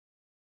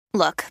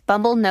Look,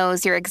 Bumble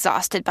knows you're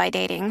exhausted by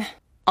dating.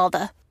 All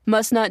the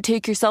must not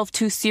take yourself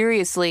too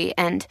seriously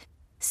and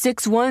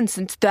 6'1"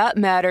 since that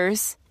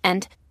matters.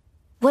 And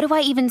what do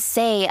I even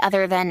say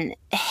other than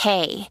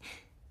hey?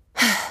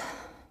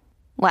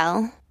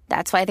 Well,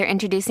 that's why they're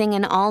introducing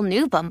an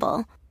all-new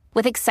Bumble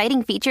with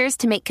exciting features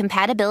to make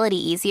compatibility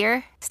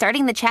easier,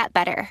 starting the chat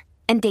better,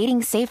 and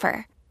dating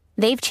safer.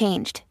 They've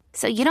changed,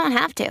 so you don't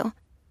have to.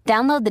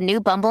 Download the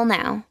new Bumble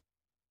now.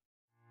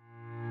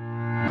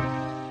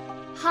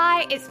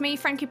 Hi, it's me,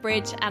 Frankie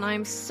Bridge, and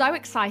I'm so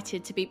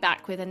excited to be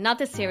back with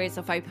another series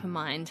of Open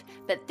Mind,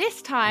 but this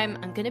time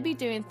I'm going to be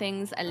doing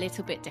things a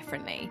little bit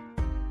differently.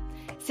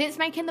 Since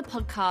making the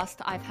podcast,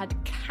 I've had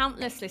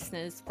countless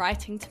listeners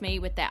writing to me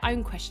with their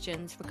own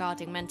questions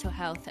regarding mental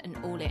health and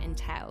all it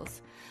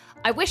entails.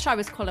 I wish I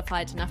was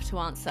qualified enough to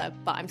answer,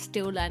 but I'm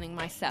still learning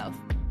myself.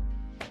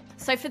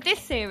 So for this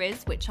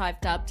series, which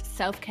I've dubbed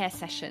Self-Care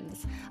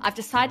Sessions, I've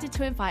decided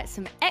to invite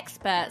some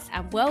experts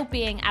and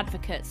well-being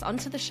advocates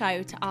onto the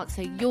show to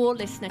answer your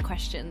listener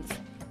questions.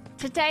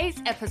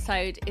 Today's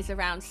episode is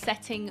around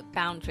setting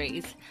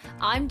boundaries.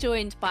 I'm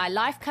joined by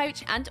life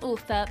coach and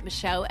author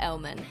Michelle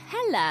Elman.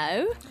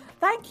 Hello.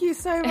 Thank you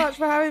so much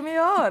for having me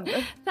on.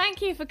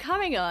 Thank you for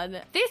coming on.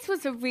 This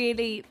was a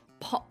really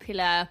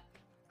popular...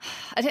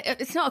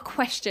 It's not a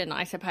question,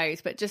 I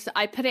suppose, but just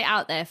I put it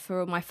out there for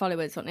all my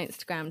followers on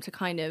Instagram to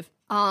kind of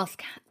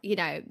ask,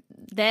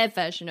 their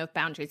version of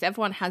boundaries.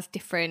 Everyone has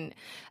different,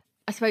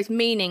 I suppose,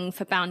 meaning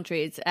for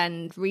boundaries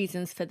and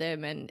reasons for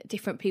them and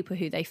different people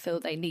who they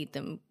feel they need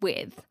them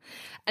with.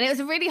 And it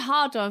was a really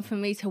hard one for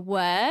me to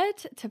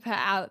put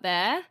out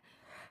there.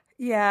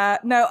 Yeah,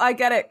 no, I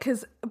get it,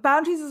 because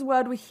boundaries is a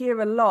word we hear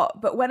a lot,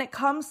 but when it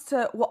comes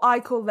to what I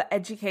call the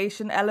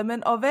education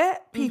element of it,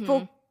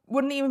 people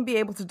wouldn't even be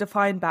able to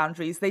define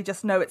boundaries. They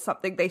just know it's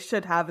something they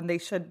should have and they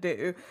should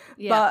do.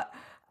 Yeah. But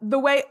the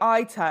way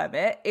I term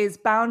it is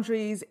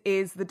boundaries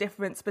is the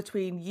difference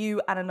between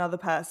you and another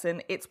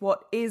person. It's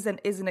what is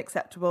and isn't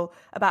acceptable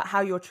about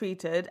how you're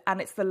treated. And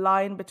it's the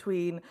line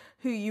between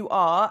who you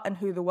are and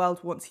who the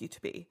world wants you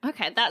to be.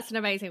 Okay, that's an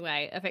amazing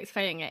way of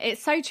explaining it.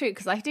 It's so true,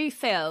 because I do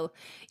feel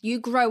you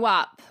grow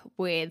up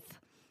with...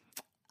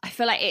 I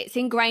feel like it's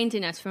ingrained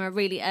in us from a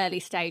really early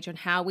stage on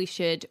how we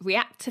should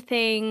react to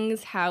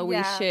things, how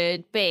we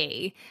should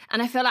be.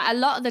 And I feel like a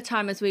lot of the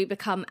time as we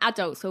become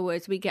adults or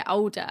as we get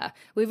older,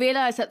 we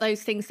realise that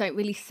those things don't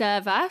really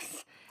serve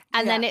us.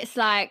 And then it's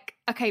like,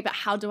 okay, but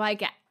how do I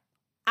get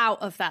out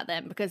of that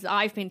then? Because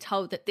I've been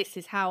told that this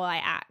is how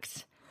I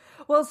act.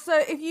 Well, so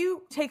if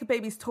you take a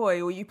baby's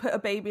toy or you put a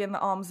baby in the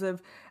arms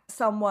of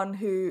someone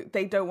who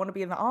they don't want to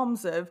be in the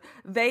arms of,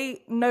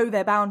 they know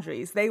their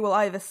boundaries. They will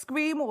either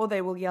scream or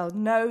they will yell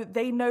no.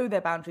 They know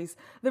their boundaries.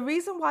 The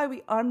reason why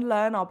we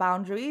unlearn our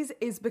boundaries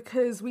is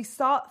because we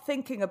start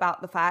thinking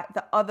about the fact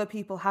that other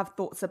people have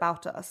thoughts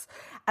about us.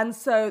 And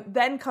so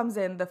then comes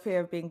in the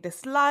fear of being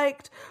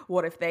disliked.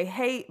 What if they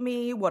hate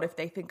me? What if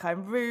they think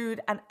I'm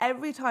rude? And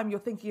every time you're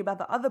thinking about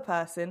the other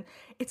person,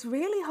 it's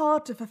really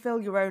hard to fulfill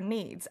your own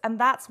needs. And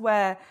that's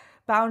where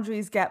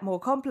boundaries get more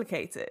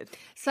complicated.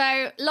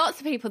 So lots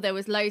of people, there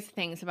was loads of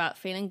things about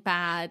feeling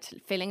bad,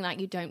 feeling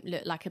like you don't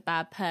look like a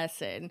bad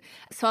person.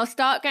 So I'll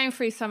start going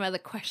through some of the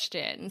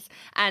questions.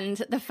 And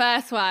the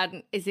first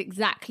one is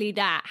exactly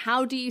that.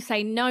 How do you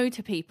say no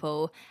to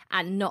people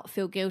and not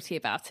feel guilty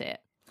about it?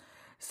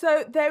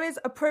 So there is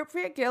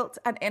appropriate guilt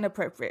and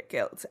inappropriate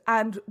guilt.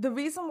 And the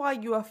reason why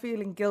you are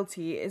feeling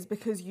guilty is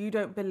because you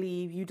don't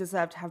believe you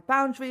deserve to have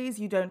boundaries.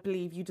 You don't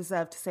believe you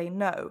deserve to say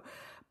no.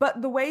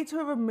 But the way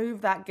to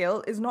remove that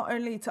guilt is not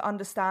only to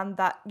understand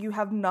that you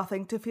have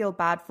nothing to feel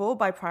bad for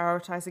by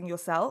prioritizing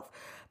yourself,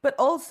 but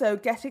also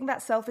getting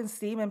that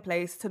self-esteem in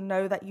place to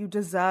know that you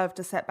deserve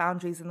to set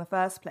boundaries in the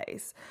first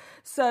place.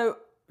 So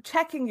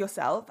checking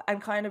yourself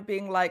and kind of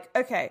being like,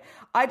 okay,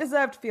 I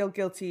deserve to feel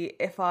guilty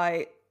if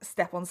I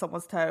step on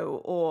someone's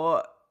toe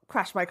or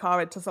crash my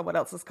car into someone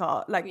else's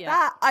car.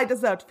 That I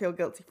deserve to feel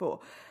guilty for.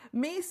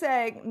 Me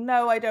saying,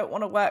 no, I don't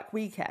want to work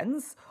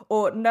weekends,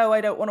 or no,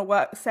 I don't want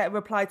to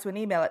reply to an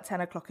email at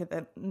 10 o'clock at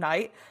the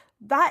night,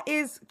 that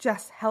is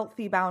just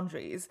healthy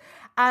boundaries.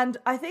 And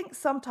I think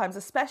sometimes,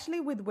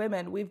 especially with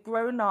women, we've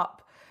grown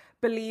up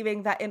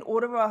believing that in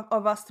order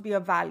of us to be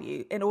of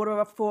value, in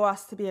order for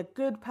us to be a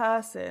good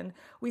person,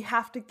 we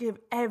have to give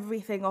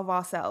everything of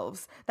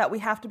ourselves, that we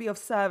have to be of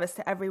service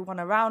to everyone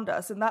around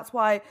us. And that's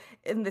why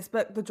in this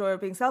book, The Joy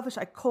of Being Selfish,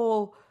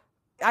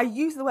 I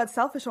use the word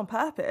selfish on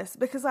purpose,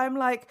 because I'm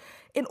like,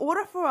 in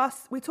order for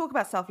us, we talk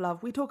about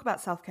self-love, we talk about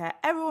self-care,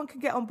 everyone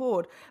can get on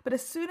board. But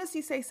as soon as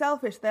you say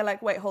selfish, they're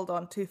like, wait, hold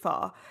on, too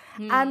far.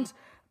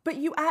 But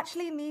you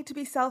actually need to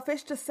be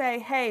selfish to say,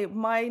 hey,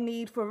 my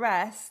need for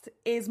rest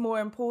is more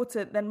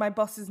important than my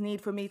boss's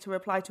need for me to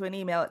reply to an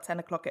email at 10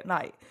 o'clock at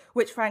night,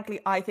 which frankly,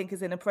 I think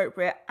is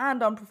inappropriate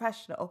and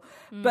unprofessional.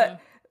 But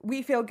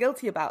we feel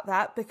guilty about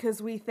that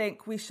because we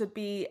think we should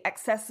be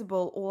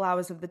accessible all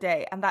hours of the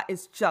day. And that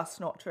is just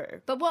not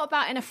true. But what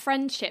about in a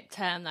friendship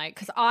term, though?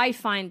 Because I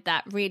find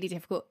that really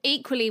difficult.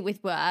 Equally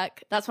with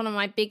work, that's one of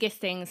my biggest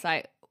things.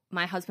 Like,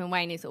 my husband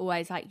Wayne is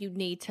always like, you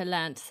need to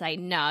learn to say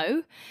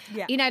no.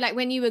 Yeah. You know, like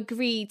when you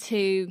agree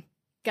to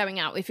going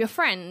out with your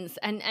friends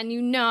and you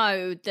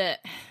know that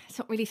it's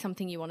not really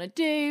something you want to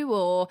do,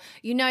 or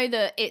you know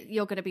that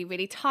you're going to be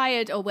really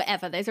tired or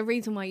whatever, there's a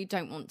reason why you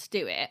don't want to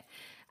do it.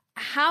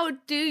 How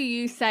do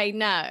you say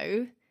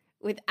no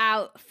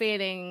without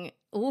feeling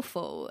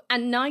awful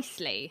and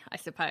nicely, I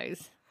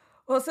suppose?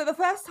 Well, so the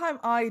first time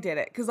I did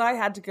it, because I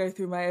had to go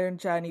through my own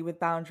journey with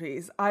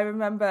boundaries, I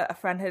remember a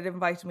friend had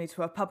invited me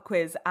to a pub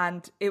quiz,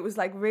 and it was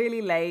like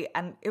really late,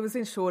 and it was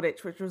in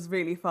Shoreditch, which was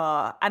really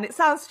far. And it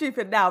sounds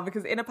stupid now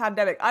because in a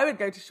pandemic, I would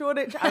go to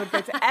Shoreditch, I would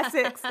go to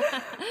Essex.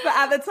 But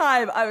at the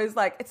time, I was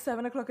like, it's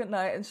 7:00 at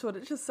night and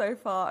Shoreditch is so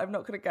far, I'm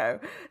not going to go.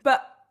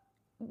 But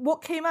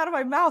what came out of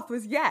my mouth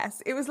was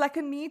yes. It was like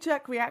a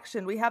knee-jerk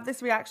reaction. We have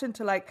this reaction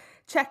to like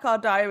check our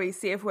diary,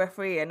 see if we're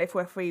free, and if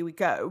we're free, we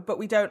go. But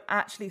we don't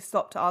actually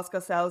stop to ask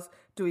ourselves,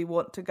 do we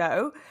want to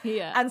go?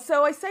 Yeah. And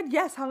so I said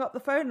yes, hung up the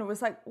phone, and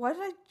was like, why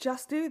did I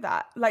just do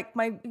that? Like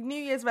my New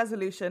Year's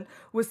resolution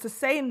was to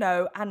say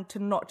no and to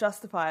not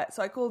justify it.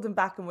 So I called him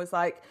back and was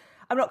like,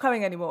 I'm not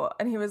coming anymore.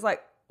 And he was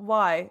like,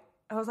 why?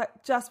 I was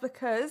like, just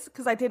because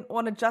I didn't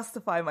want to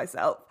justify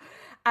myself.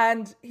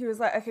 And he was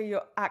like, okay,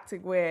 you're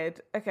acting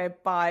weird. Okay,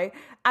 bye.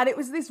 And it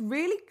was this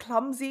really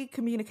clumsy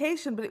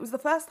communication, but it was the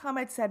first time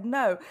I'd said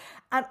no.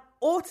 And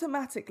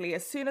automatically,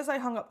 as soon as I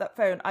hung up that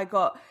phone, I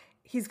got,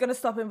 he's going to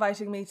stop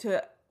inviting me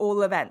to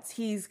all events.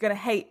 He's going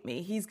to hate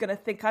me. He's going to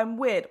think I'm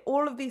weird.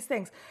 All of these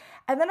things.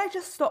 And then I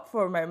just stopped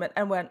for a moment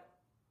and went,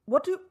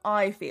 what do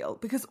I feel?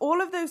 Because all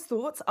of those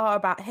thoughts are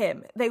about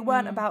him. They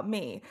weren't about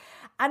me.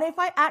 And if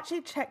I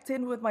actually checked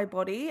in with my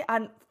body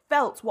and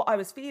felt what I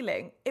was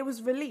feeling, it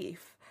was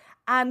relief.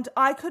 And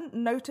I couldn't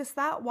notice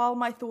that while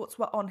my thoughts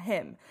were on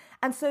him.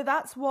 And so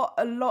that's what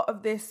a lot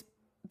of this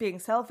being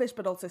selfish,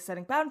 but also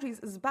setting boundaries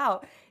is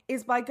about,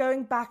 is by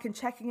going back and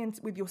checking in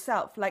with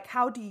yourself. Like,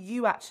 how do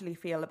you actually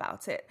feel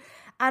about it?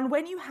 And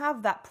when you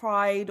have that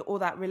pride or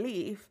that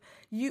relief,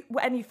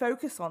 and you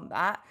focus on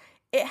that,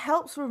 it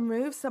helps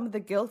remove some of the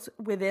guilt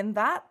within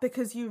that,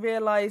 because you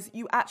realize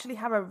you actually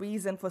have a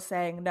reason for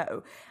saying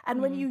no.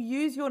 And when you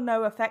use your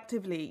no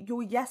effectively,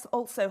 your yes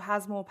also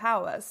has more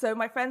power. So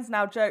my friends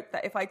now joke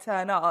that if I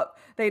turn up,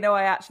 they know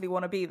I actually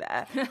want to be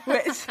there,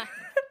 which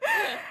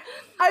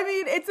I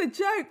mean, it's a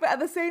joke, but at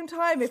the same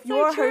time, if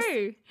you're a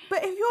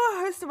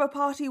host of a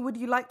party, would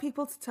you like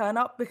people to turn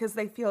up because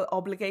they feel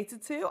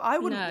obligated to? I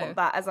wouldn't want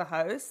that as a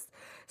host.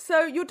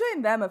 So you're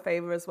doing them a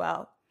favor as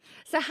well.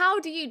 So how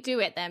do you do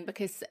it then?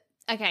 Because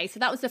okay, so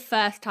that was the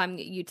first time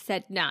that you'd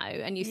said no,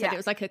 and you said it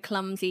was like a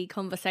clumsy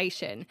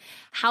conversation.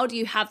 How do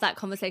you have that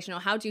conversation, or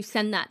how do you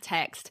send that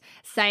text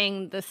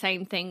saying the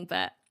same thing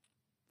but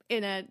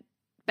in a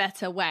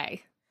better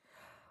way?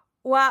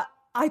 Well,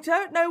 I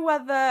don't know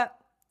whether,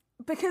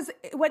 because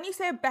when you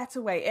say a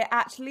better way, it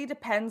actually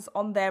depends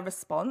on their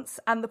response.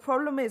 And the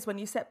problem is when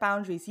you set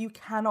boundaries, you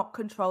cannot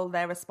control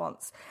their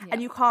response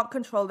and you can't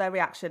control their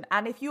reaction.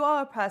 And if you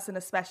are a person,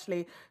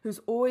 especially who's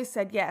always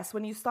said yes,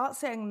 when you start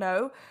saying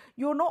no,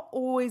 you're not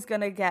always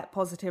going to get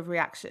positive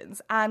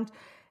reactions. And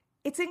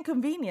it's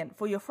inconvenient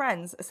for your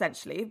friends,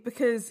 essentially,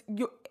 because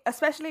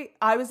especially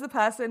I was the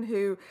person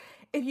who,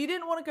 if you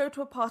didn't want to go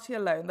to a party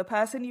alone, the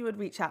person you would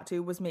reach out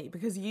to was me,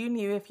 because you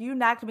knew if you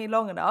nagged me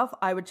long enough,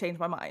 I would change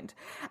my mind.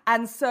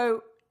 And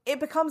so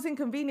it becomes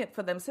inconvenient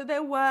for them. So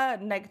there were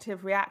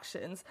negative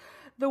reactions.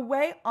 The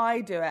way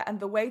I do it, and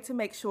the way to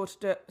make sure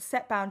to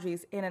set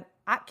boundaries in an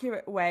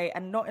accurate way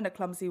and not in a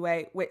clumsy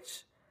way,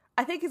 which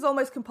I think is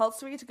almost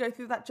compulsory to go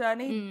through that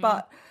journey,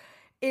 but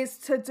is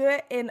to do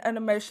it in an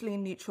emotionally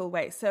neutral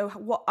way. So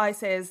what I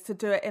say is to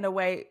do it in a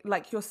way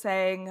like you're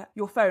saying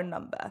your phone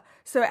number.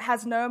 So it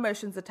has no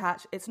emotions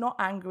attached. It's not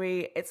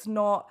angry. It's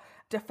not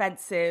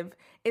defensive.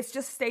 It's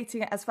just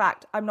stating it as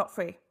fact. I'm not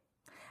free.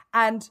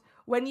 And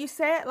when you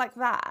say it like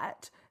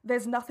that,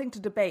 there's nothing to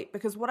debate,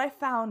 because what I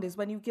found is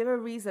when you give a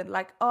reason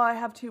like, oh, I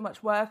have too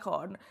much work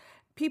on,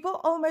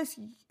 people almost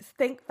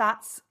think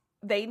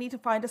they need to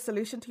find a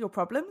solution to your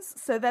problems.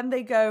 So then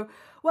they go,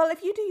 well,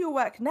 if you do your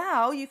work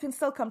now, you can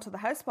still come to the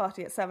house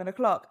party at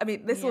 7:00. I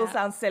mean, this all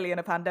sounds silly in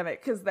a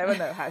pandemic because there were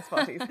no house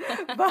parties.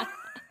 But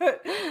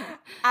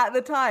at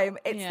the time,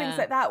 it's things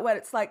like that where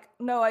it's like,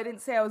 no, I didn't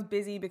say I was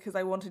busy because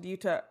I wanted you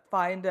to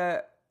find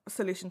a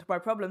solution to my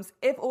problems.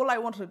 If all I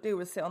wanted to do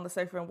was sit on the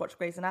sofa and watch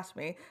Grey's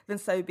Anatomy, then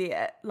so be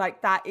it.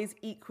 Like, that is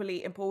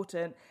equally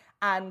important.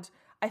 And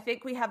I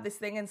think we have this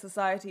thing in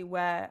society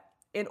where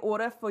in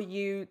order for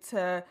you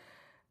to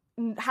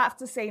have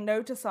to say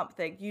no to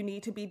something, you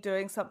need to be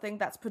doing something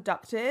that's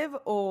productive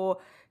or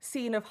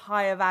seen of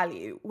higher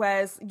value,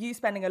 whereas you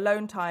spending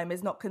alone time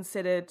is not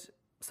considered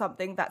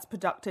something that's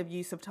productive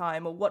use of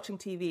time, or watching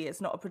TV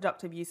is not a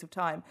productive use of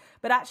time.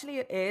 But actually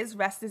it is.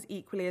 Rest is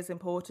equally as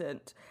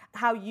important.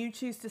 How you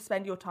choose to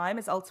spend your time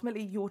is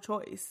ultimately your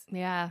choice.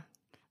 Yeah,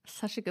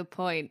 such a good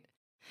point.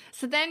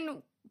 So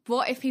then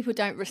what if people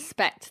don't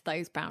respect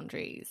those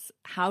boundaries?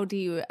 How do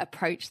you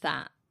approach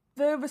that?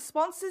 The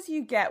responses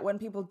you get when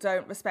people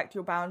don't respect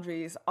your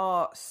boundaries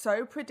are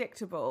so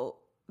predictable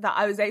that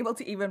I was able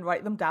to even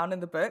write them down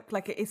in the book.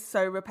 Like, it is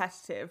so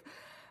repetitive.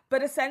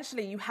 But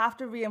essentially, you have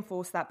to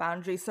reinforce that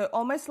boundary. So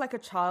almost like a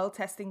child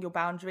testing your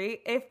boundary.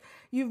 If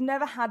you've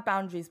never had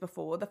boundaries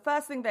before, the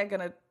first thing they're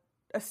going to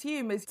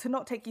assume is to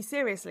not take you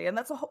seriously. And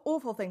that's an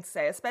awful thing to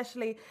say,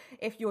 especially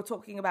if you're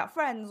talking about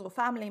friends or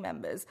family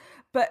members.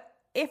 But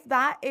if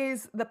that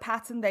is the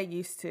pattern they're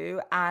used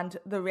to and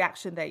the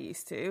reaction they're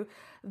used to,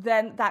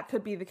 then that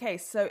could be the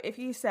case. So if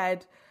you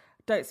said,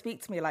 don't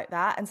speak to me like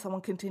that, and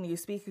someone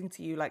continues speaking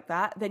to you like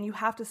that, then you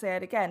have to say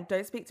it again.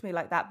 Don't speak to me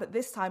like that, but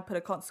this time put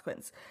a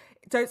consequence.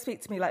 Don't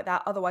speak to me like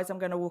that, otherwise I'm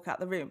going to walk out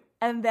the room.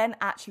 And then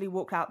actually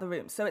walk out the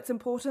room. So it's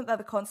important that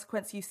the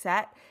consequence you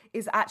set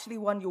is actually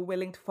one you're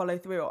willing to follow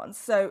through on.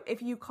 So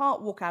if you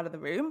can't walk out of the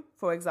room,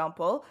 for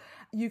example,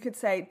 you could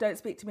say, don't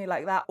speak to me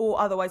like that, or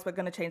otherwise we're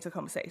going to change the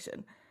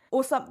conversation.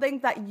 Or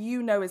something that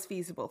you know is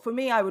feasible. For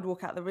me, I would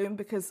walk out the room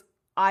because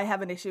I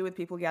have an issue with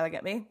people yelling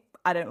at me.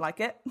 I don't like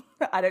it.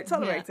 I don't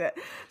tolerate it.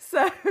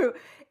 So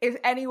if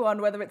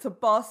anyone, whether it's a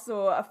boss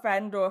or a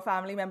friend or a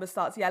family member,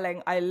 starts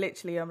yelling, I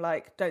literally am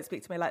like, don't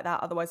speak to me like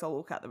that, otherwise I'll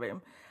walk out the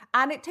room.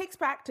 And it takes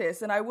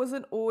practice. And I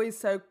wasn't always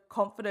so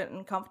confident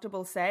and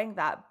comfortable saying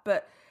that.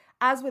 But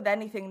as with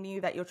anything new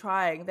that you're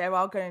trying, there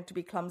are going to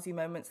be clumsy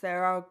moments.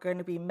 There are going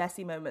to be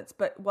messy moments.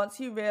 But once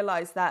you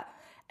realize that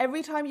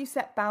every time you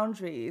set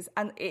boundaries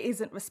and it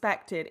isn't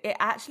respected, it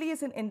actually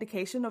is an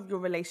indication of your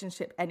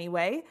relationship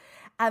anyway,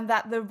 and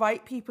that the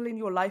right people in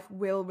your life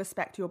will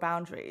respect your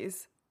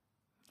boundaries.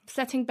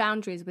 Setting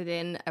boundaries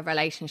within a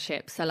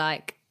relationship, so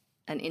like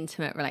an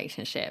intimate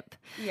relationship.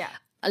 Yeah.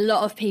 A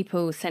lot of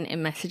people sent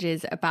in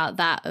messages about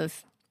that,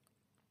 of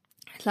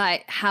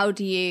like, how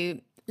do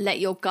you let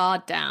your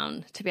guard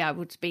down to be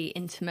able to be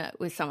intimate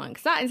with someone?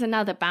 Because that is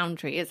another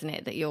boundary, isn't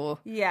it, that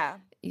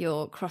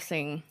you're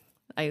crossing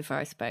over,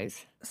 I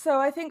suppose. So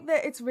I think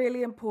that it's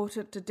really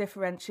important to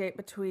differentiate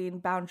between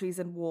boundaries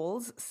and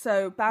walls.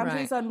 So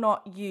boundaries are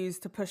not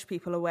used to push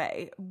people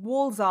away.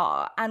 Walls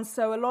are. And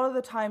so a lot of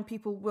the time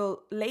people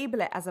will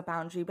label it as a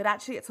boundary, but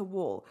actually it's a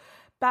wall.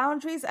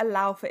 Boundaries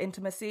allow for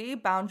intimacy,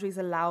 boundaries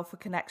allow for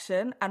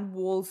connection, and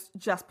walls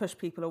just push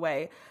people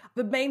away.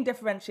 The main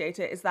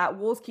differentiator is that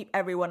walls keep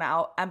everyone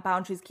out and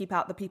boundaries keep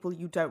out the people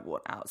you don't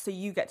want out. So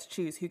you get to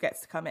choose who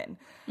gets to come in.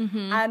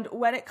 Mm-hmm. And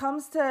when it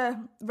comes to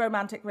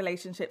romantic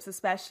relationships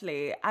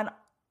especially, and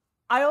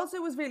I also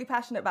was really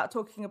passionate about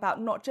talking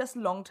about not just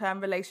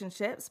long-term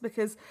relationships,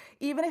 because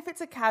even if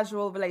it's a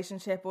casual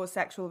relationship or a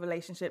sexual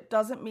relationship,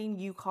 doesn't mean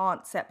you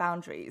can't set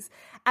boundaries.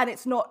 And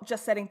it's not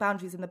just setting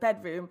boundaries in the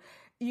bedroom.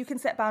 You can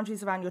set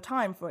boundaries around your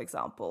time, for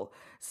example.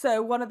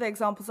 So one of the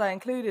examples I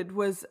included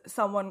was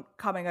someone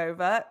coming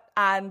over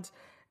and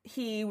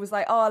he was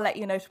like, oh, I'll let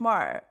you know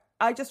tomorrow.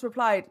 I just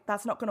replied,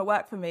 that's not going to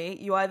work for me.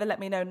 You either let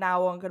me know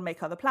now or I'm going to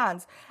make other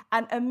plans.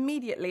 And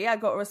immediately I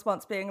got a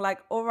response being like,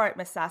 all right,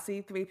 Miss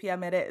Sassy, 3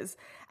 p.m. it is.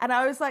 And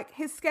I was like,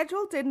 his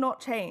schedule did not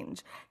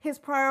change. His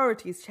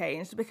priorities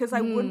changed because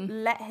I wouldn't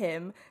let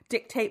him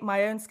dictate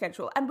my own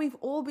schedule. And we've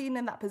all been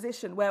in that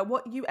position where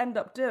what you end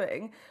up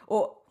doing,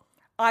 or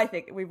I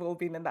think we've all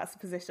been in that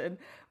position.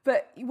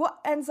 But what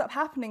ends up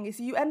happening is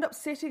you end up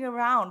sitting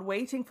around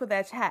waiting for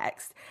their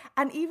text.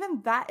 And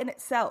even that in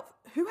itself,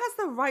 who has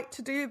the right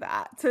to do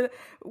that? To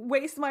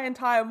waste my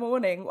entire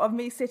morning of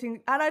me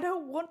sitting, and I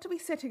don't want to be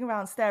sitting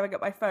around staring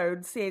at my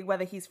phone, seeing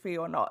whether he's free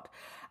or not.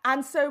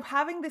 And so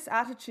having this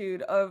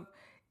attitude of,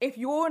 if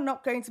you're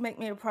not going to make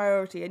me a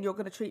priority and you're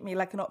going to treat me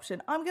like an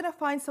option, I'm going to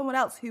find someone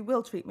else who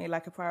will treat me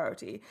like a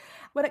priority.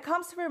 When it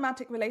comes to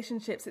romantic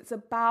relationships, it's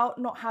about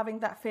not having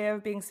that fear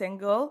of being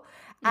single.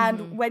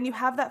 And when you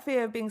have that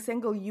fear of being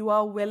single, you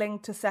are willing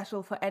to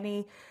settle for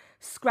any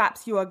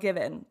scraps you are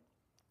given.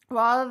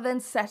 Rather than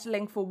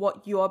settling for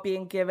what you are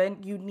being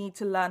given, you need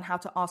to learn how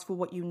to ask for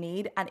what you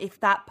need. And if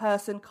that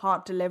person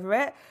can't deliver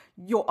it,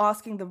 you're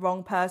asking the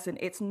wrong person.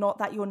 It's not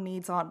that your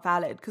needs aren't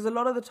valid. Because a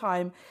lot of the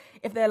time,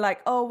 if they're like,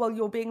 oh, well,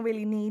 you're being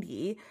really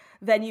needy,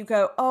 then you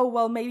go, oh,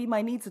 well, maybe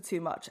my needs are too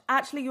much.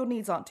 Actually, your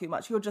needs aren't too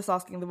much. You're just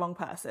asking the wrong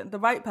person. The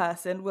right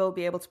person will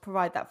be able to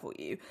provide that for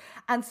you.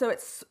 And so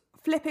it's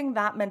flipping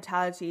that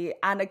mentality.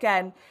 And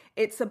again,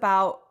 it's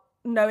about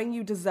knowing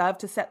you deserve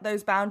to set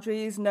those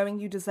boundaries, knowing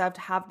you deserve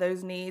to have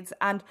those needs.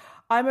 And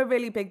I'm a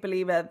really big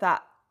believer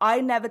that I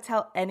never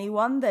tell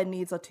anyone their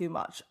needs are too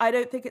much. I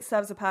don't think it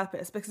serves a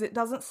purpose because it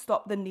doesn't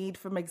stop the need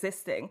from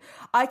existing.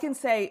 I can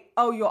say,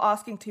 oh, you're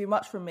asking too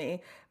much from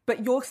me,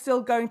 but you're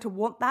still going to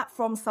want that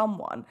from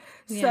someone.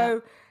 Yeah.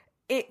 So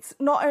it's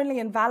not only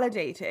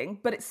invalidating,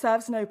 but it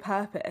serves no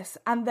purpose.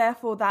 And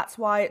therefore, that's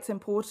why it's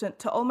important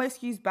to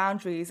almost use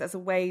boundaries as a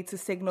way to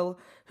signal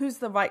who's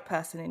the right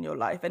person in your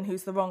life and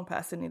who's the wrong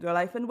person in your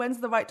life and when's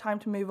the right time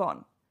to move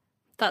on.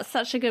 That's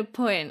such a good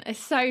point. It's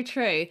so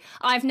true.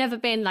 I've never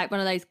been like one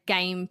of those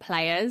game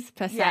players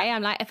per se. Yeah.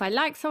 I'm like, if I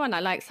like someone,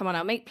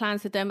 I'll make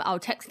plans with them. I'll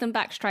text them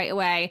back straight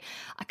away.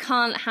 I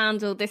can't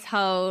handle this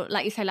whole,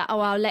 like you say, like, oh,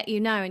 I'll let you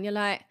know. And you're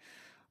like,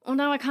 oh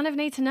no, I kind of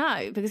need to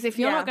know, because if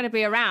you're not going to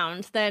be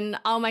around, then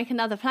I'll make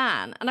another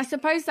plan. And I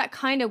suppose that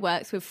kind of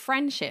works with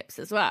friendships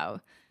as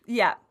well.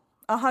 Yeah,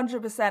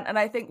 100%. And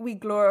I think we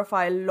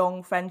glorify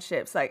long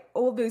friendships, like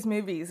all those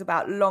movies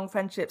about long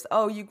friendships.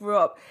 Oh, you grew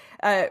up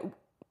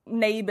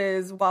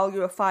neighbors while you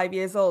were 5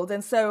 years old.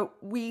 And so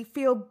we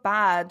feel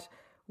bad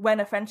when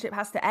a friendship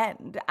has to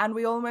end, and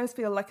we almost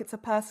feel like it's a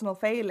personal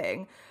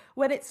failing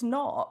when it's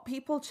not.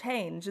 People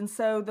change, and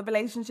so the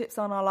relationships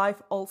on our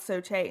life also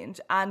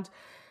change. And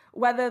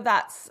whether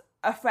that's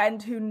a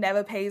friend who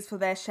never pays for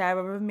their share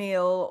of a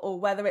meal, or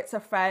whether it's a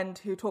friend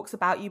who talks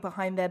about you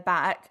behind their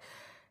back,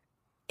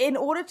 in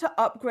order to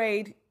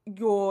upgrade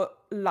your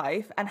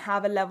life and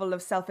have a level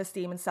of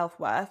self-esteem and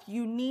self-worth,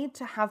 you need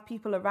to have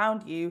people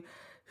around you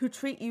who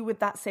treat you with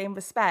that same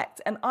respect.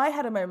 And I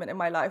had a moment in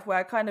my life where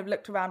I kind of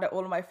looked around at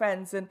all of my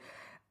friends, and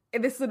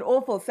this is an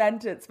awful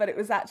sentence, but it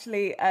was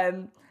actually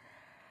a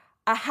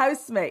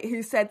housemate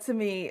who said to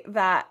me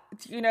that,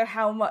 do you know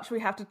how much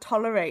we have to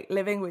tolerate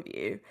living with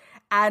you?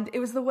 And it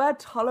was the word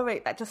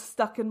tolerate that just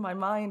stuck in my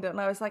mind. And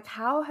I was like,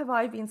 how have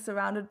I been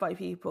surrounded by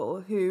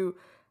people who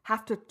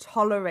have to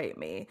tolerate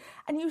me?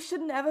 And you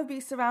should never be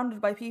surrounded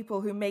by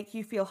people who make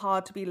you feel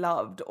hard to be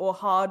loved or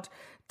hard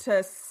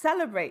to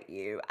celebrate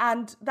you.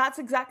 And that's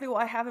exactly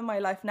what I have in my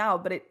life now.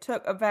 But it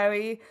took a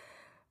very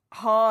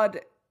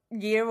hard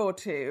year or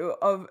two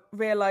of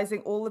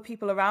realizing all the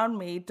people around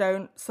me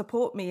don't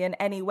support me in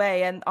any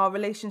way, and our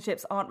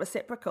relationships aren't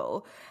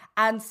reciprocal.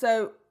 And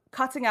so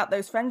cutting out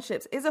those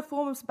friendships is a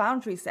form of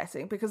boundary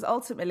setting, because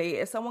ultimately,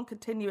 if someone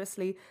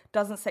continuously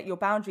doesn't set your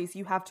boundaries,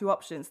 you have two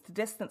options: to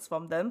distance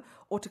from them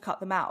or to cut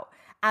them out.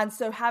 And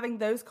so having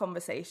those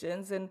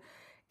conversations, and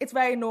it's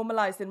very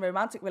normalized in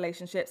romantic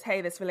relationships,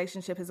 hey, this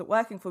relationship isn't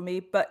working for me,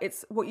 but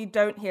it's what you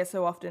don't hear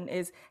so often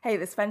is, hey,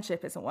 this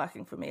friendship isn't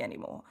working for me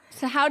anymore.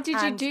 So how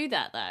did you do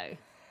that though?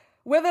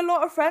 With a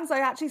lot of friends, I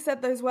actually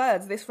said those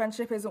words, this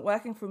friendship isn't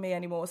working for me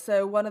anymore.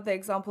 So one of the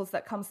examples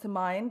that comes to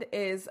mind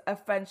is a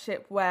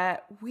friendship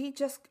where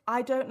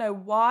I don't know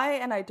why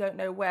and I don't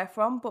know where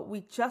from, but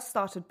we just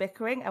started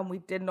bickering and we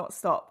did not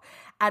stop.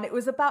 And it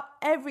was about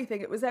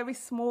everything. It was every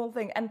small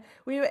thing. And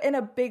we were in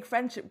a big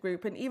friendship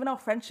group, and even our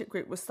friendship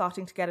group was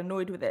starting to get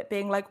annoyed with it,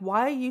 being like,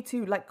 why are you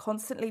two like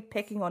constantly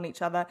picking on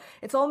each other?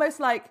 It's almost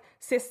like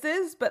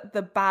sisters, but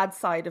the bad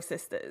side of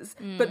sisters,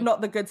 but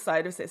not the good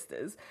side of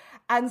sisters.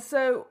 And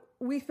so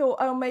we thought,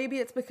 oh, maybe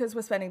it's because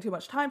we're spending too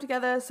much time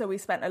together, so we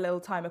spent a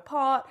little time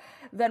apart.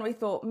 Then we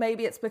thought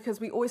maybe it's because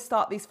we always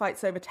start these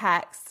fights over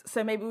text,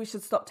 so maybe we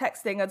should stop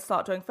texting and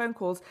start doing phone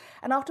calls.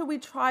 And after we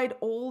tried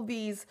all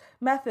these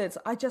methods,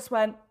 I just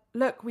went,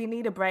 look, we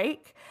need a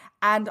break,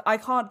 and I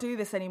can't do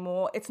this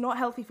anymore. It's not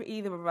healthy for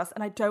either of us,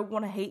 and I don't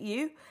want to hate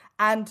you.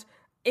 And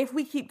if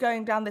we keep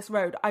going down this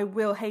road, I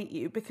will hate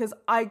you, because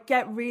I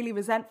get really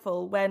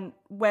resentful when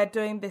we're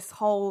doing this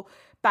whole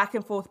back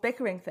and forth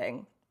bickering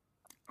thing.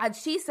 And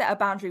she set a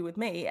boundary with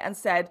me and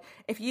said,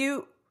 if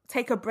you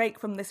take a break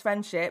from this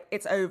friendship,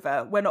 it's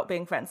over. We're not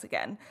being friends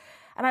again.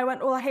 And I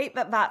went, well, I hate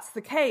that that's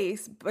the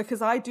case,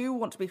 because I do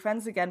want to be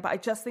friends again, but I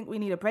just think we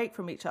need a break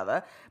from each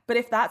other. But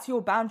if that's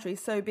your boundary,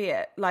 so be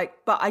it.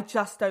 But I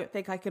just don't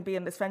think I can be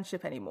in this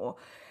friendship anymore.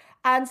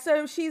 And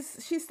so she's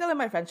still in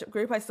my friendship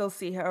group. I still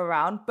see her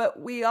around,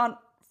 but we aren't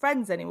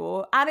friends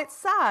anymore. And it's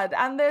sad.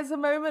 And there's a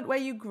moment where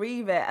you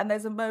grieve it. And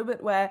there's a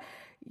moment where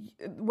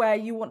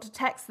you want to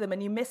text them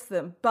and you miss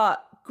them.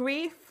 But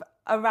grief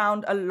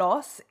around a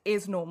loss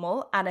is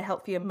normal and a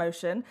healthy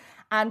emotion.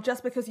 And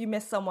just because you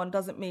miss someone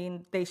doesn't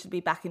mean they should be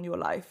back in your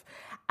life.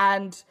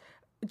 And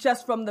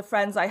just from the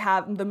friends I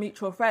have, the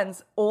mutual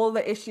friends, all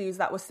the issues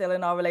that were still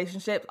in our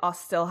relationship are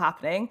still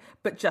happening,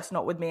 but just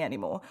not with me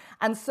anymore.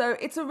 And so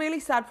it's a really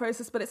sad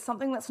process, but it's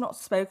something that's not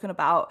spoken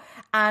about.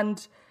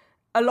 And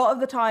a lot of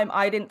the time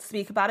I didn't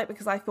speak about it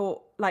because I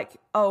thought like,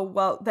 oh,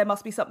 well, there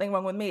must be something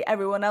wrong with me.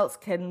 Everyone else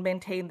can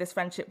maintain this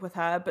friendship with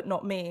her, but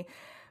not me.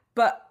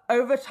 But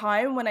over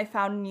time, when I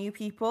found new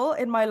people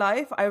in my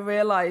life, I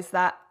realized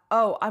that,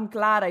 oh, I'm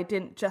glad I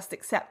didn't just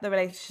accept the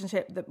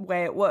relationship the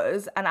way it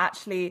was and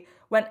actually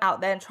went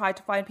out there and tried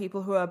to find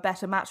people who are a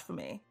better match for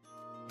me.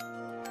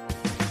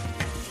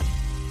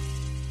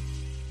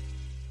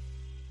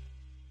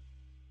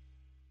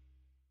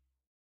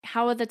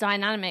 How are the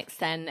dynamics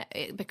then?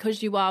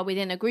 Because you are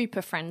within a group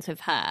of friends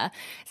with her,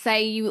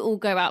 say you all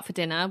go out for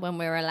dinner when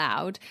we're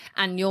allowed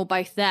and you're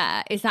both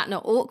there. Is that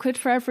not awkward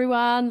for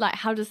everyone? Like,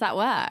 how does that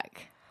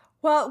work?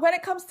 Well, when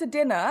it comes to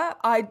dinner,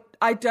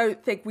 I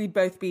don't think we'd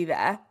both be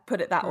there,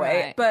 put it that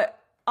way. But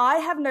I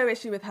have no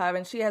issue with her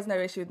and she has no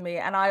issue with me.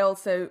 And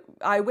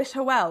I wish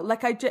her well.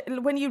 Like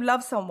when you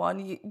love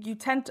someone, you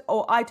tend to,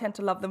 or I tend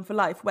to love them for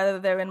life, whether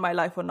they're in my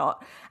life or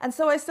not. And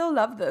so I still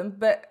love them.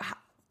 But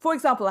for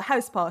example, a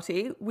house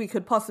party, we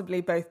could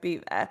possibly both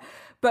be there.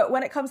 But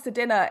when it comes to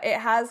dinner, it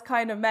has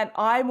kind of meant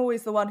I'm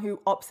always the one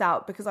who opts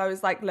out because I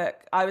was like, look,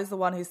 I was the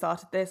one who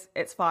started this.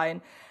 It's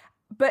fine.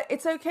 But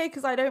it's okay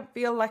because I don't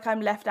feel like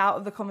I'm left out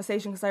of the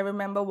conversation because I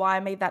remember why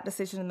I made that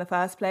decision in the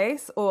first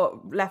place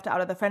or left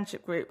out of the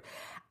friendship group.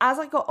 As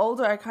I got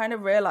older, I kind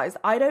of realized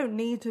I don't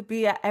need to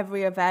be at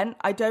every event.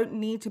 I don't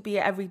need to be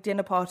at every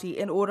dinner party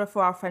in order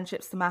for our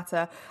friendships to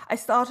matter. I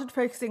started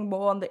focusing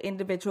more on the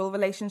individual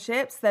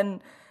relationships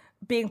than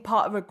being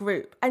part of a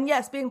group. And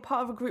yes, being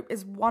part of a group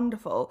is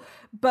wonderful,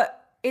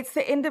 but it's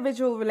the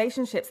individual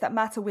relationships that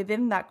matter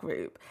within that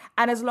group.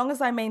 And as long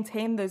as I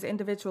maintain those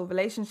individual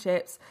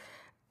relationships,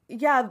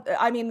 yeah,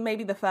 I mean,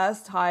 maybe the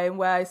first time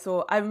where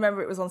I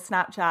remember it was on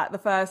Snapchat, the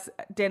first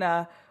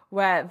dinner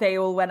where they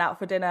all went out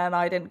for dinner and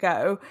I didn't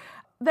go.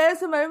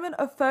 There's a moment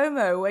of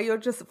FOMO where you're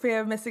just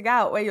fear of missing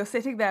out, where you're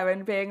sitting there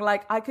and being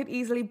like, I could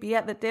easily be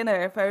at the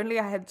dinner if only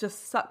I had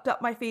just sucked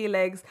up my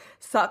feelings,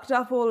 sucked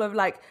up all of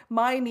like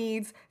my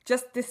needs,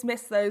 just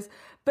dismiss those.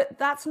 But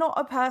that's not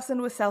a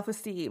person with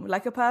self-esteem.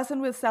 Like, a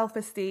person with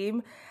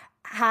self-esteem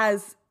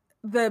has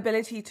the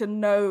ability to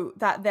know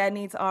that their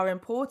needs are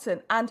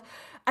important. And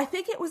I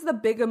think it was the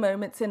bigger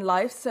moments in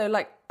life. So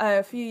like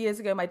a few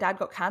years ago, my dad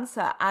got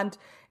cancer, and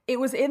it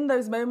was in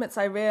those moments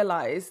I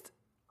realized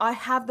I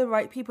have the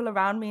right people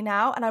around me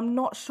now. And I'm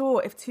not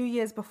sure if 2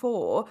 years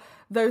before,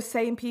 those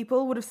same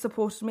people would have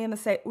supported me in the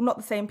same, not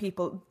the same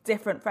people,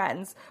 different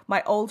friends,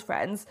 my old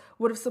friends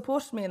would have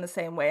supported me in the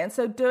same way. And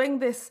so doing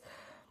this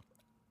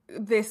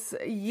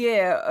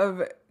year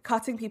of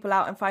cutting people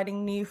out and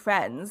finding new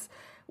friends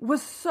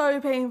was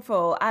so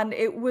painful, and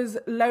it was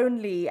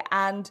lonely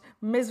and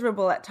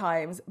miserable at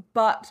times.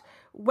 But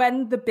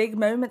when the big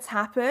moments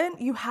happen,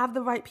 you have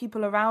the right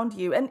people around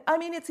you. And I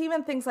mean, it's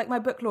even things like my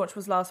book launch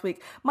was last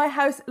week. My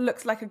house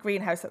looks like a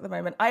greenhouse at the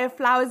moment. I have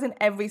flowers in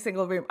every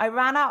single room. I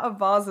ran out of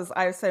vases.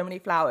 I have so many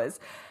flowers.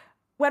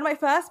 When my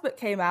first book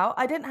came out,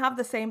 I didn't have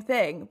the same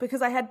thing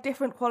because I had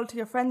different quality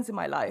of friends in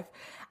my life.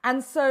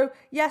 And so,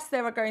 yes,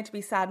 there are going to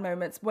be sad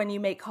moments when you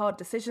make hard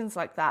decisions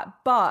like that,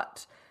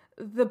 but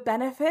the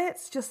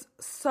benefits just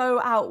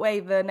so outweigh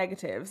the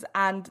negatives.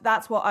 And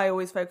that's what I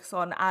always focus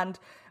on. And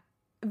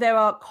there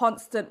are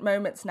constant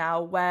moments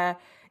now where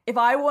if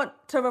I want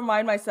to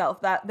remind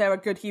myself that there are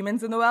good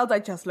humans in the world, I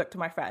just look to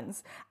my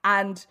friends.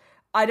 And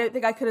I don't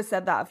think I could have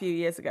said that a few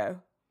years ago.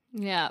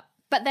 Yeah.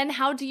 But then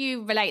how do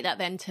you relate that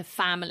then to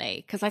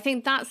family? Because I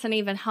think that's an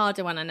even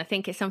harder one. And I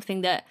think it's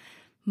something that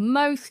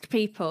most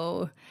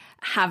people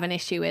have an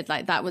issue with.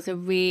 Like, that was a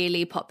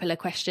really popular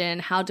question.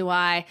 How do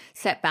I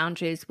set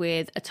boundaries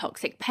with a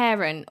toxic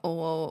parent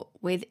or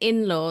with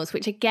in-laws,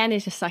 which again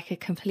is just like a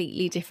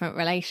completely different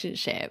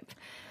relationship?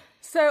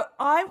 So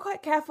I'm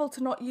quite careful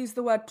to not use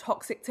the word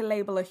toxic to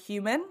label a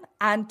human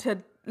and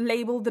to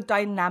label the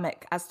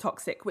dynamic as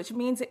toxic, which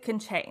means it can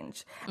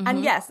change. Mm-hmm.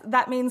 And yes,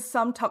 that means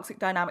some toxic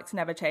dynamics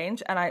never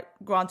change. And I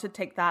granted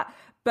take that.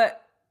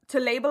 But to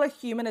label a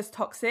human as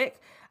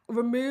toxic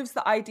removes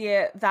the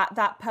idea that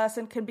that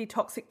person can be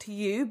toxic to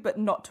you, but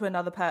not to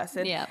another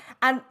person. Yeah.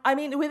 And I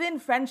mean, within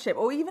friendship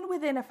or even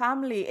within a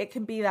family, it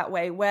can be that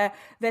way where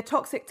they're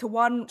toxic to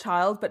one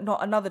child, but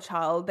not another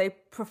child. They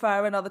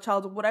prefer another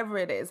child or whatever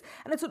it is.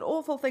 And it's an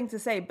awful thing to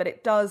say, but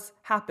it does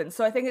happen.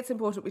 So I think it's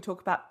important we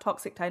talk about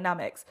toxic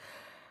dynamics.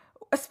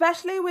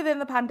 Especially within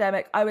the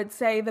pandemic, I would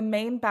say the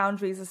main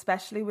boundaries,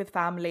 especially with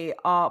family,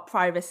 are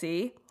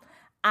privacy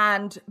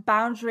and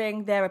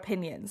boundarying their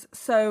opinions.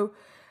 So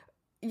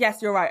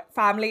yes, you're right.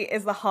 Family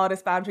is the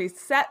hardest boundaries to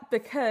set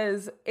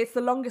because it's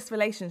the longest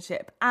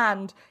relationship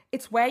and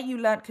it's where you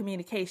learn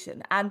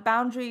communication, and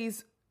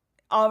boundaries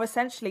are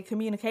essentially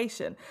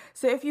communication.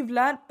 So if you've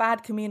learnt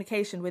bad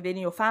communication within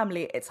your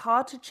family, it's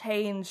hard to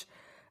change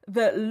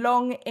the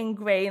long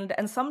ingrained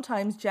and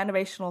sometimes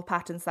generational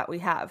patterns that we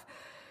have.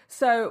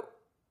 So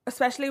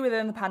especially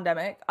within the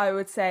pandemic, I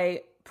would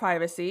say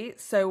privacy.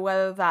 So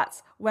whether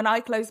that's when I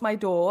close my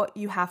door,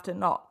 you have to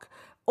knock,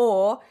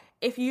 or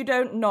if you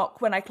don't knock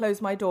when I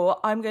close my door,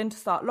 I'm going to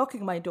start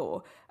locking my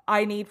door.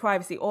 I need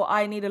privacy, or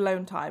I need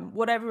alone time,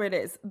 whatever it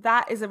is.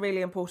 That is a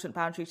really important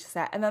boundary to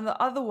set. And then the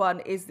other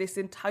one is this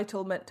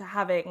entitlement to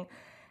having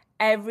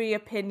every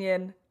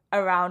opinion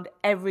around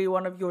every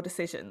one of your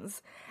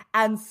decisions.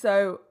 And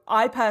so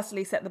I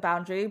personally set the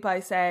boundary by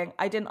saying,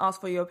 I didn't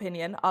ask for your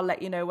opinion. I'll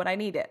let you know when I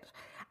need it.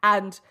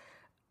 And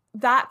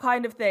that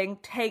kind of thing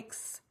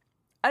takes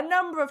a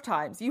number of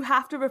times. You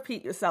have to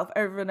repeat yourself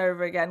over and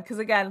over again because,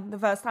 again, the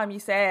first time you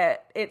say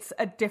it, it's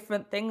a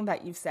different thing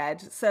that you've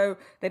said. So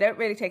they don't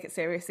really take it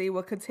seriously.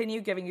 We'll continue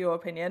giving your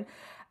opinion.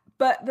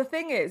 But the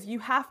thing is, you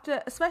have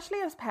to, especially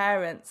as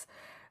parents,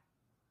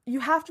 you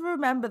have to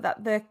remember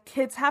that the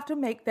kids have to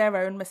make their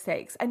own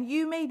mistakes, and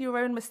you made your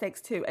own mistakes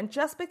too. And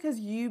just because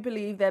you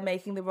believe they're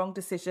making the wrong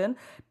decision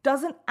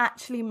doesn't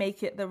actually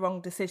make it the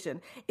wrong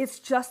decision. It's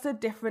just a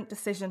different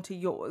decision to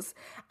yours.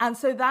 And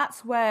so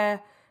that's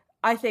where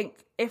I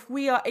think if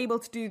we are able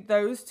to do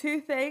those two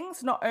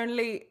things, not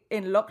only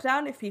in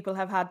lockdown, if people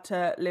have had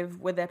to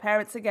live with their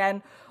parents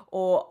again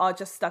or are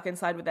just stuck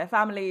inside with their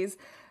families,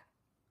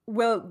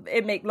 will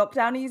it make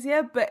lockdown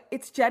easier? But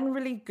it's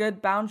generally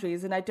good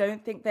boundaries. And I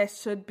don't think there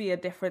should be a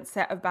different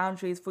set of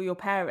boundaries for your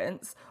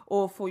parents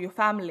or for your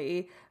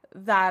family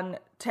than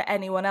to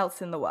anyone else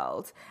in the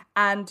world.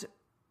 And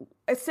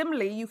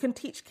similarly, you can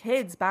teach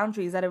kids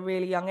boundaries at a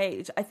really young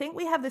age. I think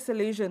we have this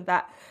illusion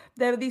that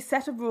there are these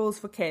set of rules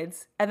for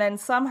kids and then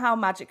somehow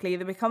magically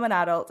they become an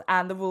adult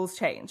and the rules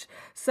change.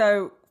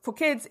 So for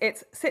kids,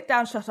 it's sit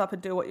down, shut up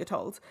and do what you're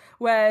told.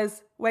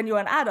 Whereas when you're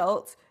an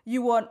adult,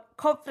 you want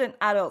confident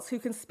adults who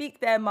can speak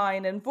their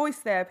mind and voice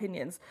their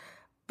opinions.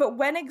 But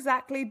when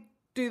exactly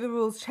do the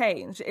rules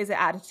change? Is it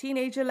at a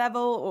teenager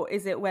level, or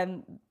is it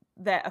when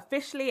they're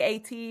officially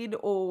 18?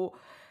 Or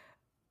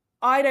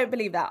I don't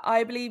believe that.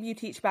 I believe you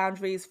teach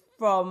boundaries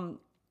from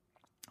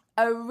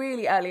a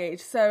really early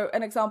age. So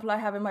an example I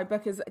have in my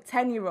book is a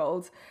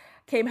 10-year-old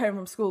came home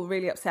from school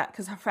really upset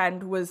because her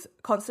friend was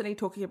constantly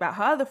talking about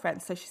her other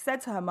friends. So she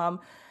said to her mum,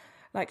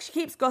 like, she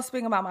keeps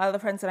gossiping about my other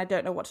friends and I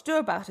don't know what to do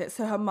about it.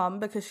 So her mum,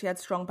 because she had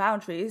strong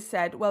boundaries,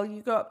 said, well,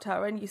 you go up to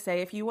her and you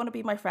say, if you want to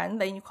be my friend,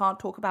 then you can't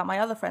talk about my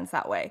other friends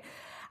that way.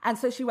 And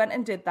so she went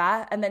and did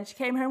that. And then she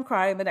came home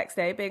crying the next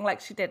day, being like,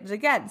 she did it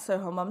again. So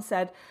her mum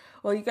said,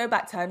 well, you go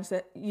back to her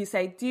and you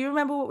say, do you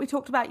remember what we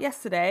talked about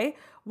yesterday?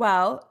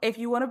 Well, if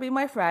you want to be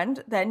my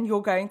friend, then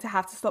you're going to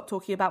have to stop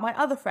talking about my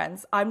other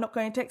friends. I'm not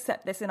going to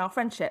accept this in our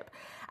friendship.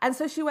 And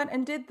so she went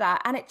and did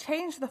that, and it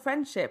changed the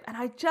friendship. And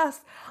I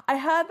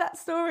heard that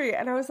story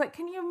and I was like,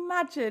 can you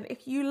imagine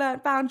if you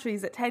learned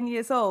boundaries at 10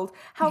 years old,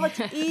 how much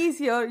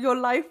easier your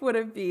life would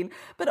have been?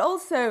 But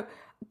also,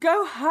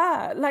 go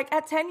her. Like,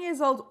 at 10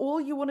 years old, all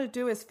you want to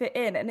do is fit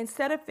in. And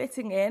instead of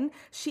fitting in,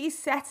 she's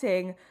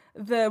setting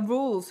the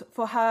rules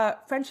for her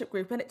friendship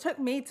group. And it took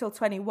me till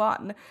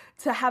 21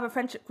 to have a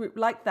friendship group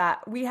like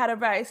that. We had a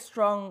very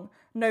strong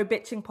no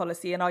bitching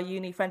policy in our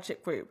uni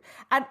friendship group.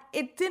 And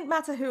it didn't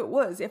matter who it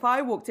was. If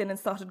I walked in and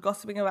started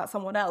gossiping about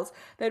someone else,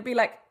 they'd be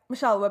like,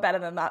 Michelle, we're better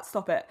than that.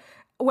 Stop it.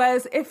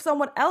 Whereas if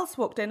someone else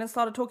walked in and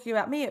started talking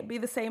about me, it'd be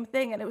the same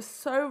thing. And it was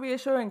so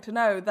reassuring to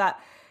know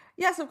that,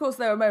 yes, of course,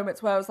 there were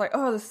moments where I was like,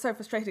 oh, this is so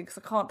frustrating because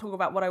I can't talk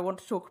about what I want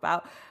to talk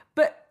about.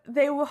 But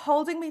they were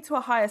holding me to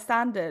a higher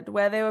standard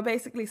where they were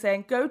basically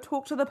saying, go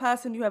talk to the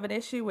person you have an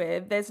issue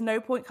with. There's no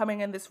point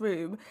coming in this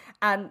room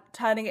and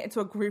turning it into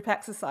a group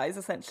exercise,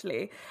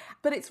 essentially.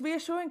 But it's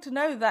reassuring to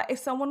know that if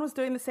someone was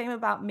doing the same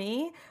about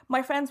me,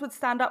 my friends would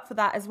stand up for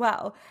that as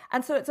well.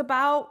 And so it's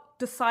about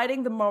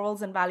deciding the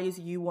morals and values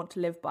you want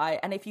to live by.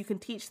 And if you can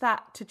teach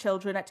that to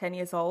children at 10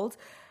 years old,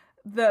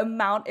 the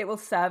amount it will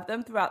serve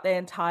them throughout their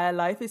entire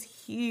life is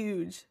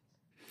huge.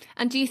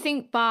 And do you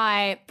think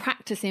by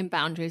practicing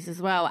boundaries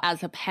as well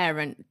as a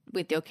parent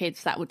with your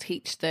kids, that will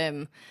teach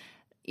them,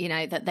 you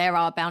know, that there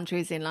are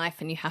boundaries in life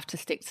and you have to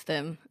stick to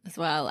them as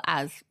well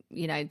as,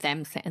 you know,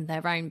 them setting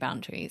their own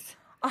boundaries?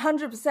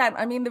 100%.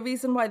 I mean, the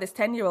reason why this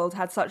 10-year-old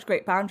had such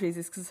great boundaries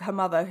is because her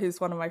mother,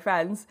 who's one of my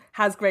friends,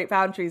 has great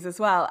boundaries as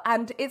well.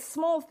 And it's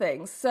small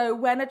things. So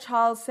when a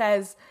child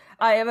says,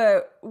 I have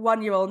a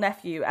 1-year-old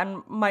nephew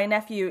and my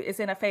nephew is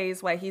in a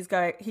phase where he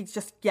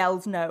just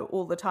yells no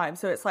all the time.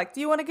 So it's like,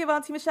 do you want to give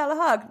Auntie Michelle a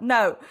hug?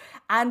 No.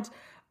 And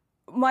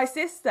my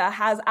sister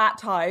has at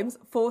times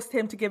forced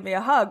him to give me a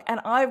hug and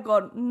I've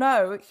gone,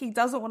 no, he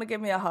doesn't want to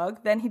give me a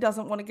hug. Then he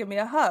doesn't want to give me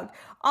a hug.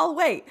 I'll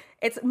wait.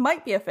 It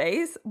might be a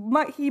phase.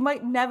 He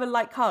might never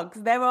like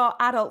hugs. There are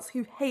adults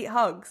who hate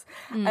hugs.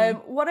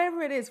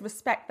 Whatever it is,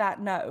 respect that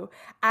no.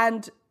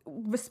 And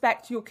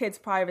respect your kids'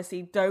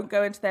 privacy. Don't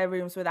go into their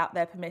rooms without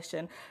their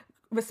permission.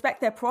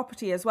 Respect their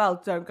property as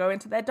well. Don't go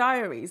into their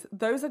diaries.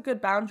 Those are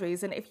good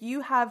boundaries. And if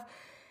you have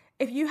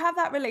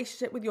that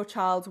relationship with your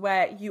child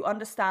where you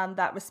understand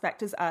that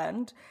respect is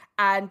earned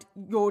and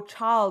your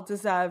child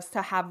deserves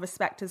to have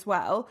respect as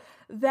well,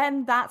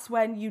 then that's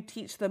when you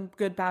teach them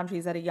good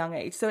boundaries at a young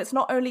age. So it's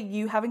not only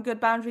you having good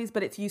boundaries,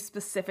 but it's you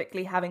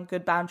specifically having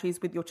good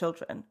boundaries with your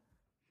children.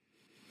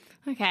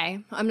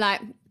 Okay, I'm like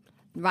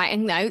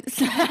writing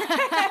notes.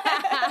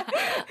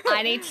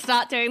 I need to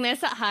start doing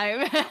this at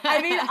home.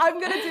 I mean, I'm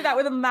going to do that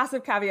with a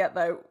massive caveat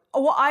though.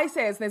 What I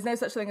say is there's no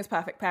such thing as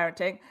perfect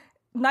parenting.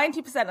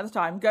 90% of the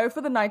time, go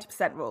for the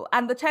 90% rule.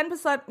 And the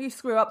 10% you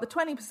screw up, the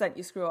 20%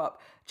 you screw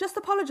up, just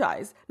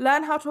apologize.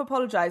 Learn how to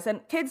apologize.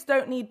 And kids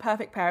don't need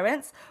perfect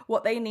parents.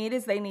 What they need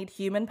is they need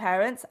human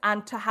parents.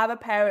 And to have a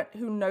parent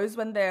who knows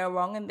when they are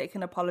wrong and they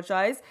can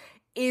apologize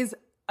is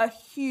a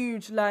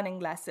huge learning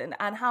lesson.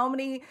 And how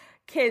many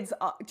kids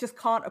just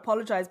can't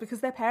apologize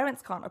because their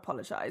parents can't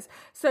apologize.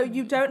 So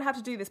you don't have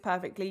to do this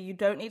perfectly. You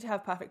don't need to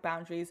have perfect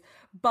boundaries.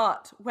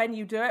 But when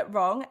you do it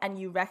wrong and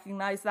you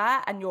recognize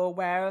that and you're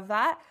aware of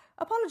that,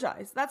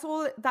 apologize. That's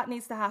all that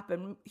needs to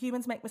happen.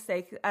 Humans make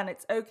mistakes and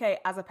it's okay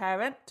as a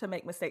parent to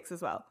make mistakes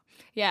as well.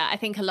 Yeah, I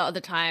think a lot of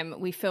the time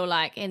we feel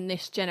like in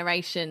this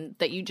generation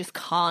that you just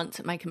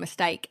can't make a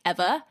mistake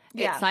ever.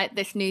 Yeah. It's like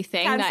this new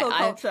thing. Cancel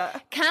culture.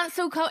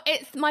 Cancel culture.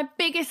 It's my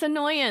biggest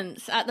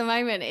annoyance at the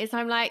moment is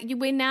I'm like,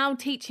 we're now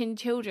teaching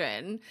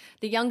children,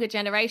 the younger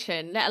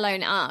generation, let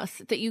alone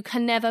us, that you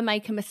can never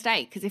make a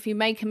mistake. Because if you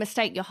make a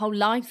mistake, your whole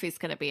life is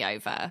going to be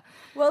over.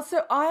 Well,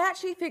 so I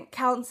actually think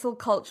cancel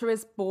culture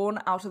is born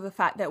out of the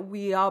fact that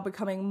we are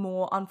becoming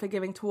more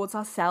unforgiving towards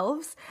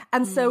ourselves.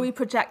 And so we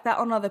project that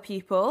on other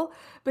people.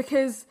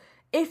 Because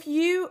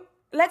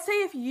let's say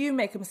if you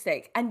make a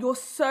mistake and you're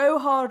so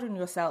hard on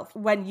yourself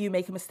when you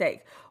make a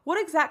mistake, what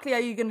exactly are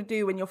you going to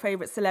do when your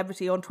favorite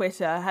celebrity on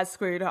Twitter has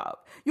screwed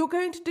up? You're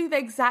going to do the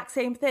exact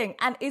same thing.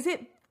 And is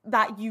it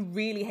that you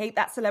really hate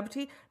that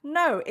celebrity?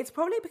 No, it's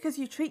probably because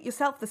you treat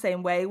yourself the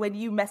same way when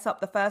you mess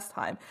up the first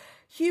time.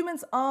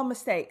 Humans are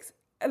mistakes.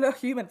 Look,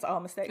 humans are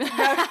mistakes.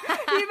 No,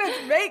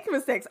 humans make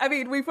mistakes. I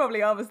mean, we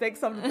probably are mistakes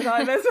some of the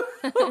time as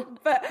well,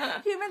 but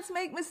humans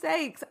make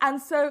mistakes.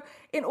 And so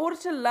in order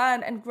to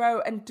learn and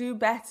grow and do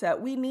better,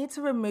 we need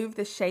to remove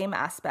the shame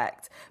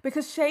aspect,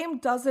 because shame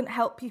doesn't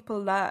help people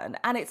learn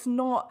and it's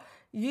not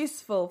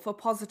useful for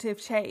positive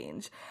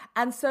change.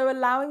 And so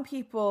allowing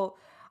people...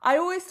 I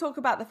always talk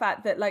about the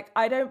fact that, like,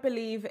 I don't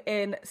believe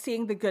in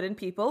seeing the good in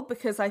people,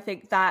 because I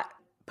think that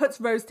puts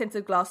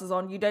rose-tinted glasses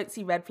on. You don't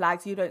see red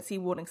flags, you don't see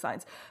warning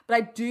signs. But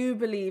I do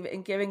believe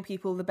in giving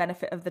people the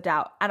benefit of the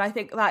doubt. And I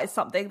think that is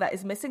something that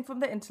is missing from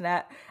the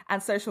internet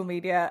and social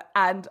media.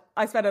 And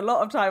I spend a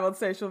lot of time on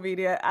social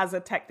media as a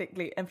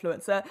technically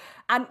influencer.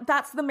 And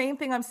that's the main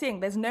thing I'm seeing.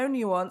 There's no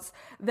nuance.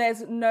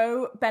 There's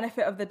no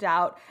benefit of the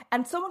doubt.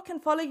 And someone can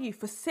follow you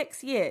for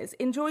 6 years,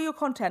 enjoy your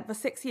content for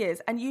 6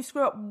 years, and you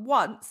screw up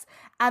once,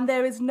 and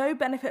there is no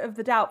benefit of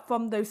the doubt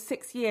from those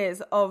 6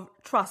 years of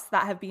trust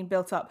that have been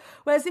built up.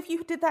 Whereas if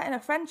you did that in a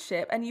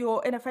friendship, and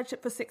you're in a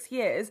friendship for 6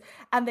 years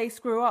and they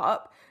screw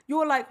up,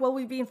 you're like, well,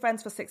 we've been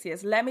friends for 6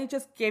 years. Let me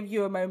just give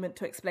you a moment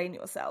to explain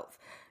yourself.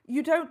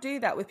 You don't do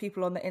that with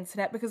people on the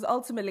internet, because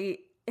ultimately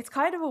it's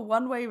kind of a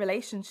one-way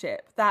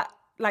relationship that,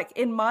 like,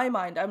 in my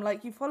mind, I'm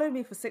like, you followed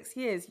me for 6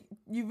 years.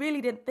 You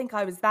really didn't think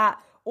I was that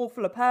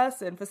awful a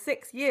person for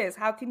 6 years.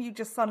 How can you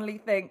just suddenly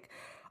think,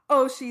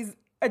 oh, she's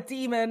a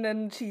demon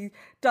and she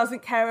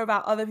doesn't care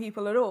about other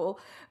people at all?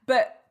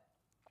 But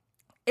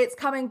it's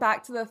coming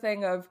back to the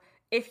thing of,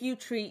 if you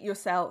treat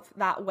yourself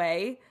that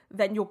way,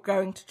 then you're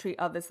going to treat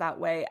others that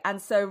way.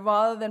 And so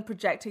rather than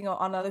projecting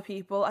on other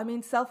people, I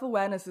mean,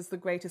 self-awareness is the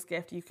greatest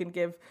gift you can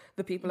give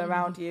the people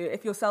around you.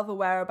 If you're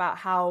self-aware about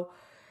how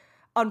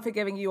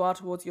unforgiving you are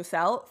towards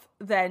yourself,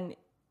 then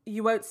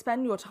you won't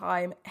spend your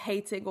time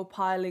hating or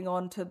piling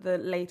on to the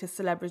latest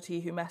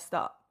celebrity who messed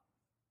up.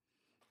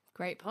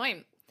 Great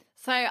point.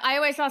 So I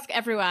always ask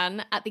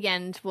everyone at the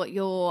end what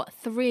your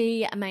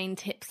 3 main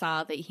tips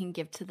are that you can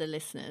give to the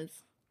listeners.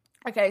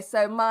 Okay,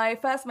 so my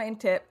first main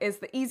tip is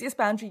the easiest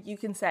boundary you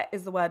can set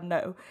is the word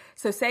no.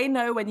 So say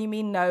no when you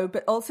mean no,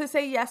 but also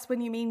say yes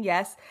when you mean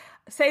yes.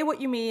 Say what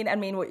you mean and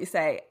mean what you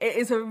say. It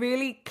is a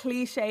really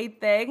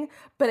cliched thing,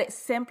 but it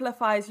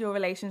simplifies your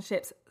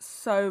relationships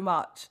so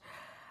much.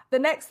 The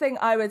next thing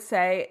I would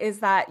say is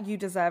that you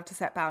deserve to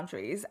set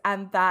boundaries,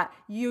 and that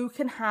you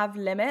can have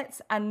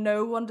limits, and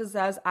no one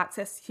deserves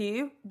access to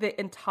you the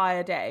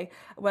entire day,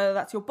 whether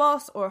that's your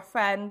boss or a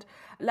friend.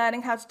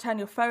 Learning how to turn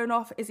your phone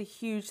off is a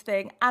huge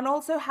thing, and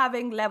also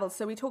having levels.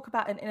 So we talk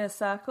about an inner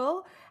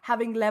circle,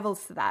 having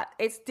levels to that.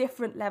 It's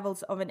different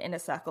levels of an inner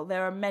circle.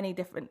 There are many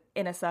different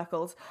inner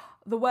circles.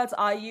 The words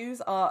I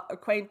use are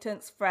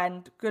acquaintance,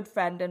 friend, good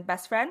friend, and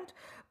best friend,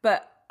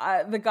 but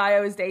the guy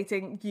I was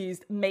dating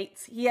used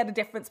mates. He had a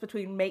difference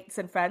between mates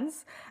and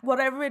friends.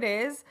 Whatever it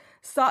is,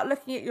 start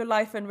looking at your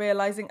life and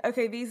realizing,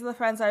 okay, these are the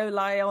friends I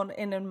rely on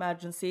in an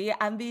emergency,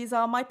 and these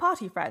are my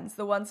party friends,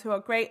 the ones who are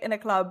great in a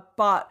club,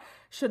 but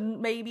should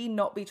maybe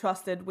not be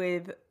trusted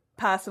with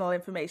personal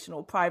information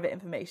or private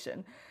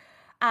information.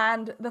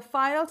 And the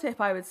final tip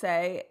I would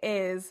say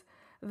is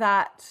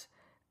that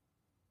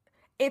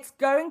it's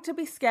going to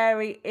be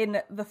scary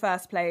in the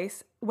first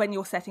place when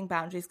you're setting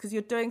boundaries, because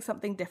you're doing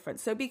something different.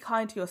 So be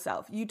kind to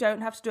yourself. You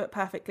don't have to do it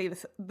perfectly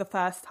the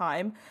first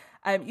time.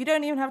 You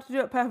don't even have to do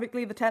it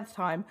perfectly the 10th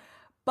time.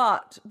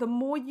 But the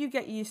more you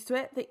get used to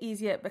it, the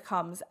easier it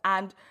becomes.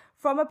 And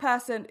from a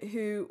person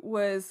who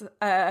was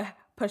a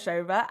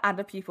pushover and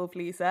a people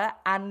pleaser,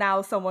 and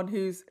now someone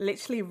who's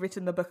literally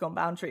written the book on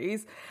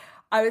boundaries,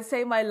 I would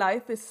say my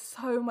life is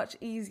so much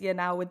easier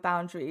now with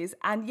boundaries.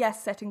 And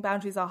yes, setting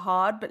boundaries are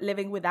hard, but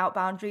living without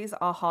boundaries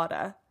are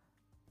harder.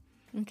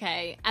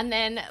 Okay. And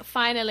then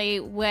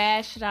finally,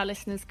 where should our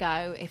listeners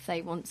go if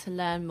they want to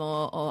learn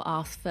more or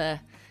ask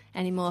for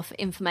any more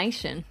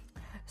information?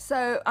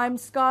 So I'm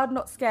Scarred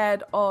Not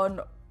Scared on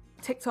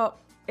TikTok,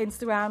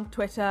 Instagram,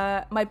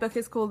 Twitter. My book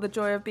is called The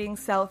Joy of Being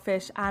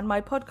Selfish, and my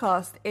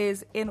podcast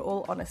is In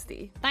All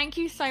Honesty. Thank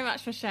you so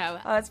much, Michelle.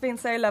 Oh, it's been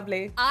so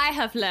lovely. I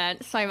have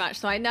learned so much,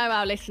 so I know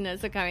our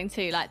listeners are going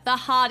to. Like, the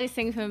hardest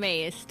thing for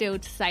me is still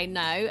to say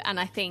no,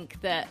 and I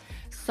think that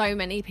so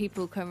many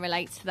people can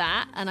relate to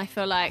that, and I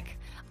feel like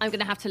I'm going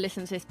to have to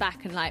listen to this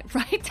back and like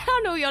write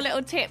down all your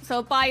little tips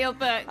or buy your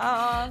book.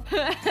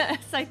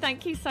 So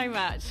thank you so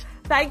much.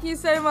 Thank you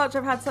so much.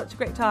 I've had such a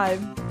great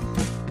time.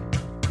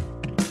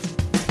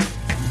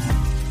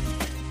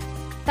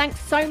 Thanks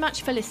so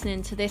much for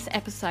listening to this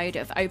episode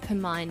of Open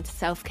Mind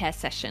Self-Care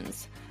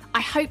Sessions. I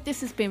hope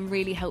this has been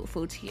really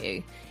helpful to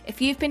you. If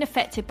you've been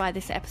affected by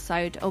this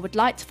episode or would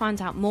like to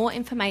find out more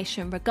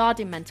information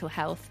regarding mental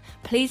health,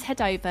 please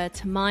head over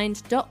to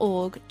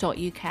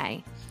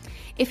mind.org.uk.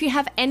 If you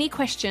have any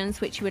questions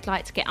which you would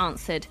like to get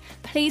answered,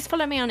 please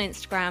follow me on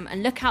Instagram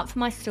and look out for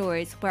my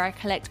stories where I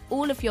collect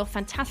all of your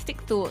fantastic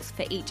thoughts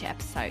for each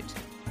episode.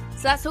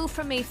 So that's all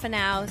from me for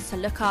now, so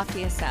look after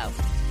yourself.